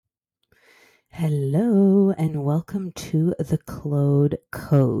Hello and welcome to the Claude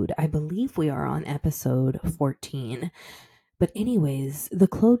Code. I believe we are on episode 14. But anyways, the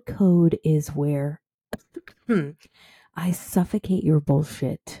Claude Code is where I suffocate your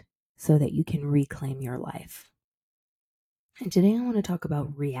bullshit so that you can reclaim your life. And today I want to talk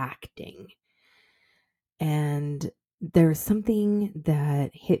about reacting. And there's something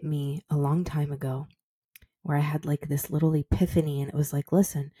that hit me a long time ago where I had like this little epiphany, and it was like,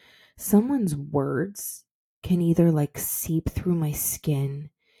 listen, someone's words can either like seep through my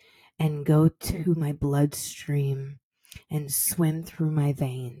skin and go to my bloodstream and swim through my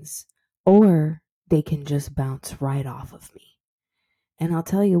veins, or they can just bounce right off of me. And I'll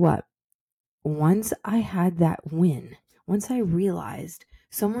tell you what, once I had that win, once I realized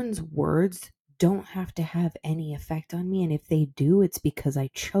someone's words don't have to have any effect on me, and if they do, it's because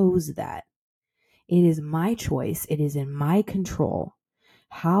I chose that. It is my choice. It is in my control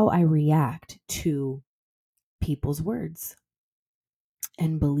how I react to people's words.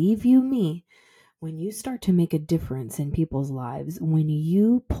 And believe you me, when you start to make a difference in people's lives, when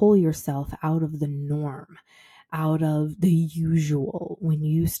you pull yourself out of the norm, out of the usual, when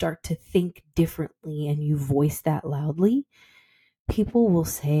you start to think differently and you voice that loudly, people will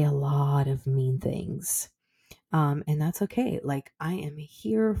say a lot of mean things. And that's okay. Like, I am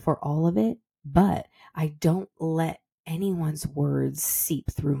here for all of it, but I don't let anyone's words seep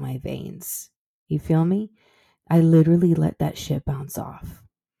through my veins. You feel me? I literally let that shit bounce off.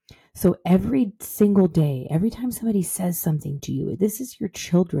 So every single day, every time somebody says something to you, this is your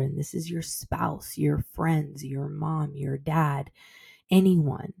children, this is your spouse, your friends, your mom, your dad,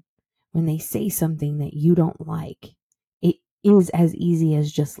 anyone, when they say something that you don't like, it is as easy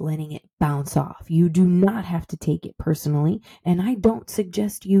as just letting it bounce off. You do not have to take it personally, and I don't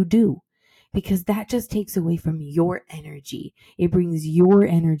suggest you do, because that just takes away from your energy. It brings your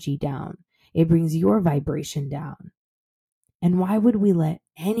energy down. It brings your vibration down. And why would we let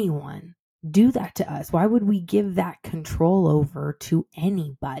anyone do that to us? Why would we give that control over to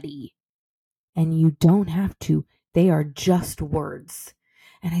anybody? And you don't have to. They are just words.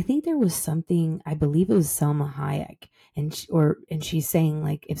 And I think there was something, I believe it was Selma Hayek, and she's saying,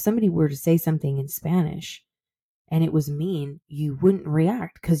 like, if somebody were to say something in Spanish and it was mean, you wouldn't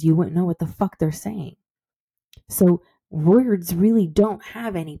react because you wouldn't know what the fuck they're saying. So words really don't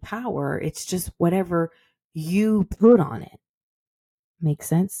have any power. It's just whatever you put on it. Make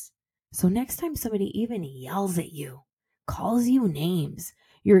sense? So next time somebody even yells at you, calls you names,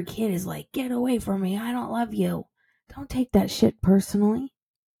 your kid is like, get away from me, I don't love you. Don't take that shit personally.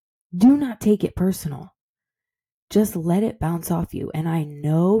 Do not take it personal. Just let it bounce off you. And I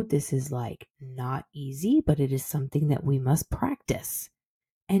know this is like not easy, but it is something that we must practice.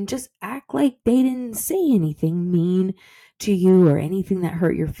 And just act like they didn't say anything mean to you or anything that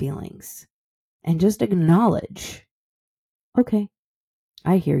hurt your feelings. And just acknowledge, okay,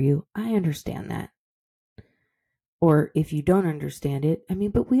 I hear you. I understand that. Or if you don't understand it, I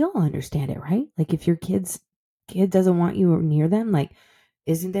mean, but we all understand it, right? Like if your kid doesn't want you near them, like,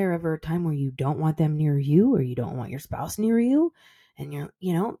 isn't there ever a time where you don't want them near you, or you don't want your spouse near you? And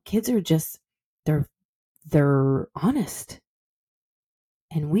kids are just, they're honest.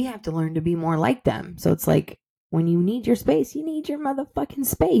 And we have to learn to be more like them. So it's like, when you need your space, you need your motherfucking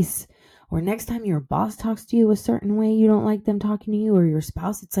space. Or next time your boss talks to you a certain way, you don't like them talking to you, or your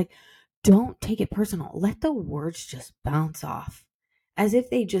spouse, it's like, don't take it personal. Let the words just bounce off as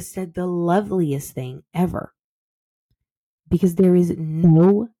if they just said the loveliest thing ever. Because there is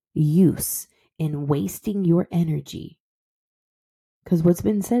no use in wasting your energy. Because what's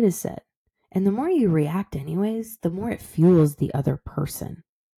been said is said. And the more you react anyways, the more it fuels the other person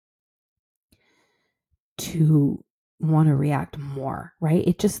to want to react more, right?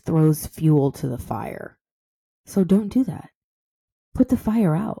 It just throws fuel to the fire. So don't do that. Put the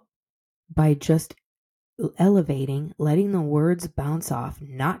fire out by just elevating, letting the words bounce off,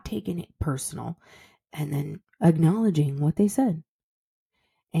 not taking it personal, and then acknowledging what they said.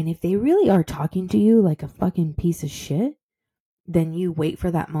 And if they really are talking to you like a fucking piece of shit, then you wait for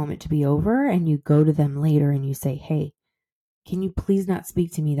that moment to be over and you go to them later and you say, hey, can you please not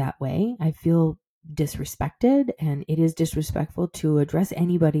speak to me that way? I feel disrespected, and it is disrespectful to address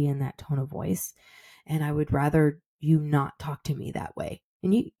anybody in that tone of voice. And I would rather you not talk to me that way.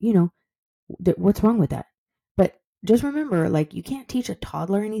 And what's wrong with that? But just remember, like, you can't teach a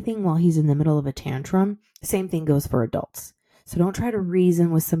toddler anything while he's in the middle of a tantrum. Same thing goes for adults. So don't try to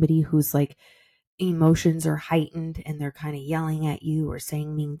reason with somebody who's like emotions are heightened and they're kind of yelling at you or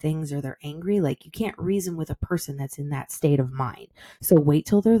saying mean things or they're angry. Like, you can't reason with a person that's in that state of mind. So wait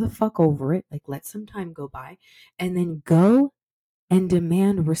till they're the fuck over it. Like, let some time go by and then go and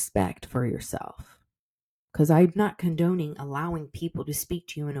demand respect for yourself. Because I'm not condoning allowing people to speak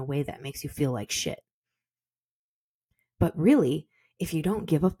to you in a way that makes you feel like shit. But really, if you don't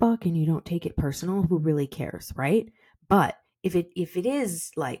give a fuck and you don't take it personal, who really cares, right? But if it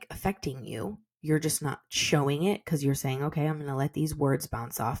is like affecting you, you're just not showing it because you're saying, okay, I'm going to let these words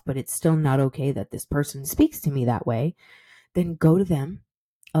bounce off, but it's still not okay that this person speaks to me that way, then go to them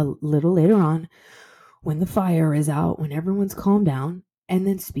a little later on when the fire is out, when everyone's calmed down, and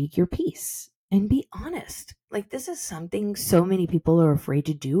then speak your piece and be honest. Like, this is something so many people are afraid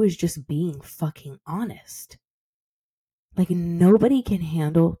to do, is just being fucking honest. Like, nobody can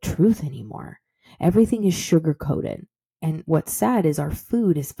handle truth anymore. Everything is sugar coated. And what's sad is our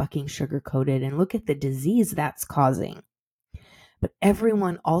food is fucking sugar coated, and look at the disease that's causing. But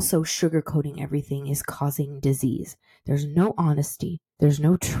everyone also sugarcoating everything is causing disease. There's no honesty. There's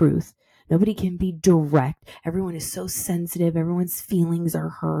no truth. Nobody can be direct. Everyone is so sensitive. Everyone's feelings are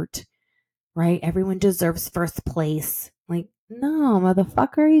hurt, right? Everyone deserves first place. Like, no,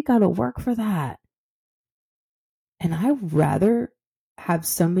 motherfucker, you gotta work for that. And I'd rather have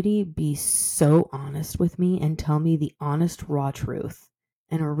somebody be so honest with me and tell me the honest, raw truth.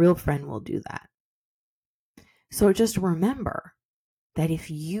 And a real friend will do that. So just remember that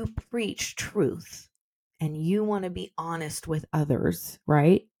if you preach truth and you want to be honest with others,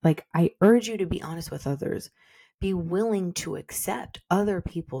 right? Like, I urge you to be honest with others. Be willing to accept other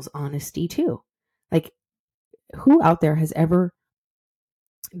people's honesty too. Like, who out there has ever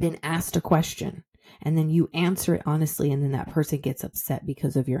been asked a question and then you answer it honestly and then that person gets upset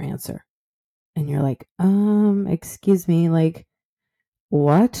because of your answer? And you're like, excuse me, like,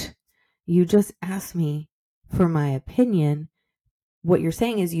 what? You just asked me for my opinion. What you're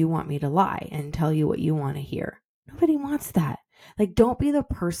saying is you want me to lie and tell you what you want to hear. Nobody wants that. Like, don't be the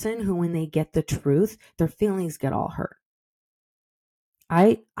person who, when they get the truth, their feelings get all hurt.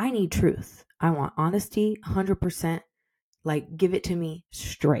 I need truth. I want honesty, 100%. Like, give it to me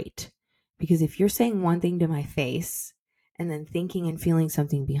straight. Because if you're saying one thing to my face and then thinking and feeling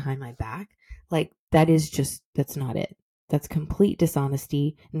something behind my back, like, that's not it. That's complete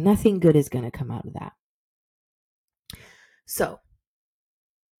dishonesty. Nothing good is going to come out of that. So,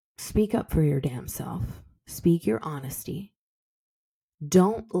 speak up for your damn self. Speak your honesty.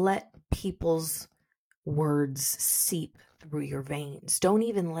 Don't let people's words seep through your veins. Don't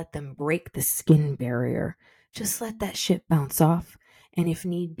even let them break the skin barrier. Just let that shit bounce off, and if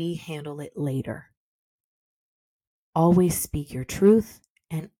need be, handle it later. Always speak your truth,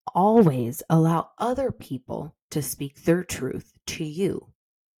 and always allow other people to speak their truth to you.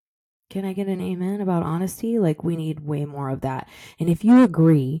 Can I get an amen about honesty? Like, we need way more of that. And if you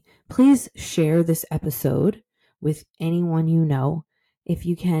agree, please share this episode with anyone you know. If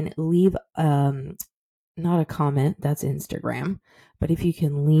you can leave, not a comment, that's Instagram, but if you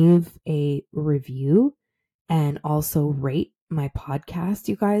can leave a review and also rate my podcast,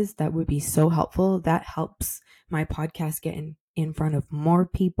 you guys, that would be so helpful. That helps my podcast get in front of more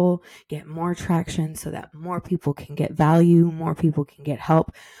people, get more traction so that more people can get value, more people can get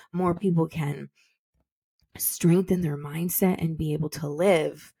help, more people can strengthen their mindset and be able to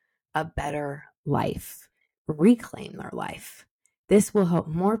live a better life, reclaim their life. This will help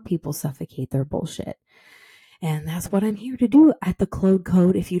more people suffocate their bullshit. And that's what I'm here to do at the Claude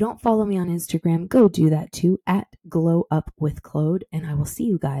Code. If you don't follow me on Instagram, go do that too, at Glow Up with Claude. And I will see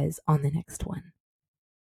you guys on the next one.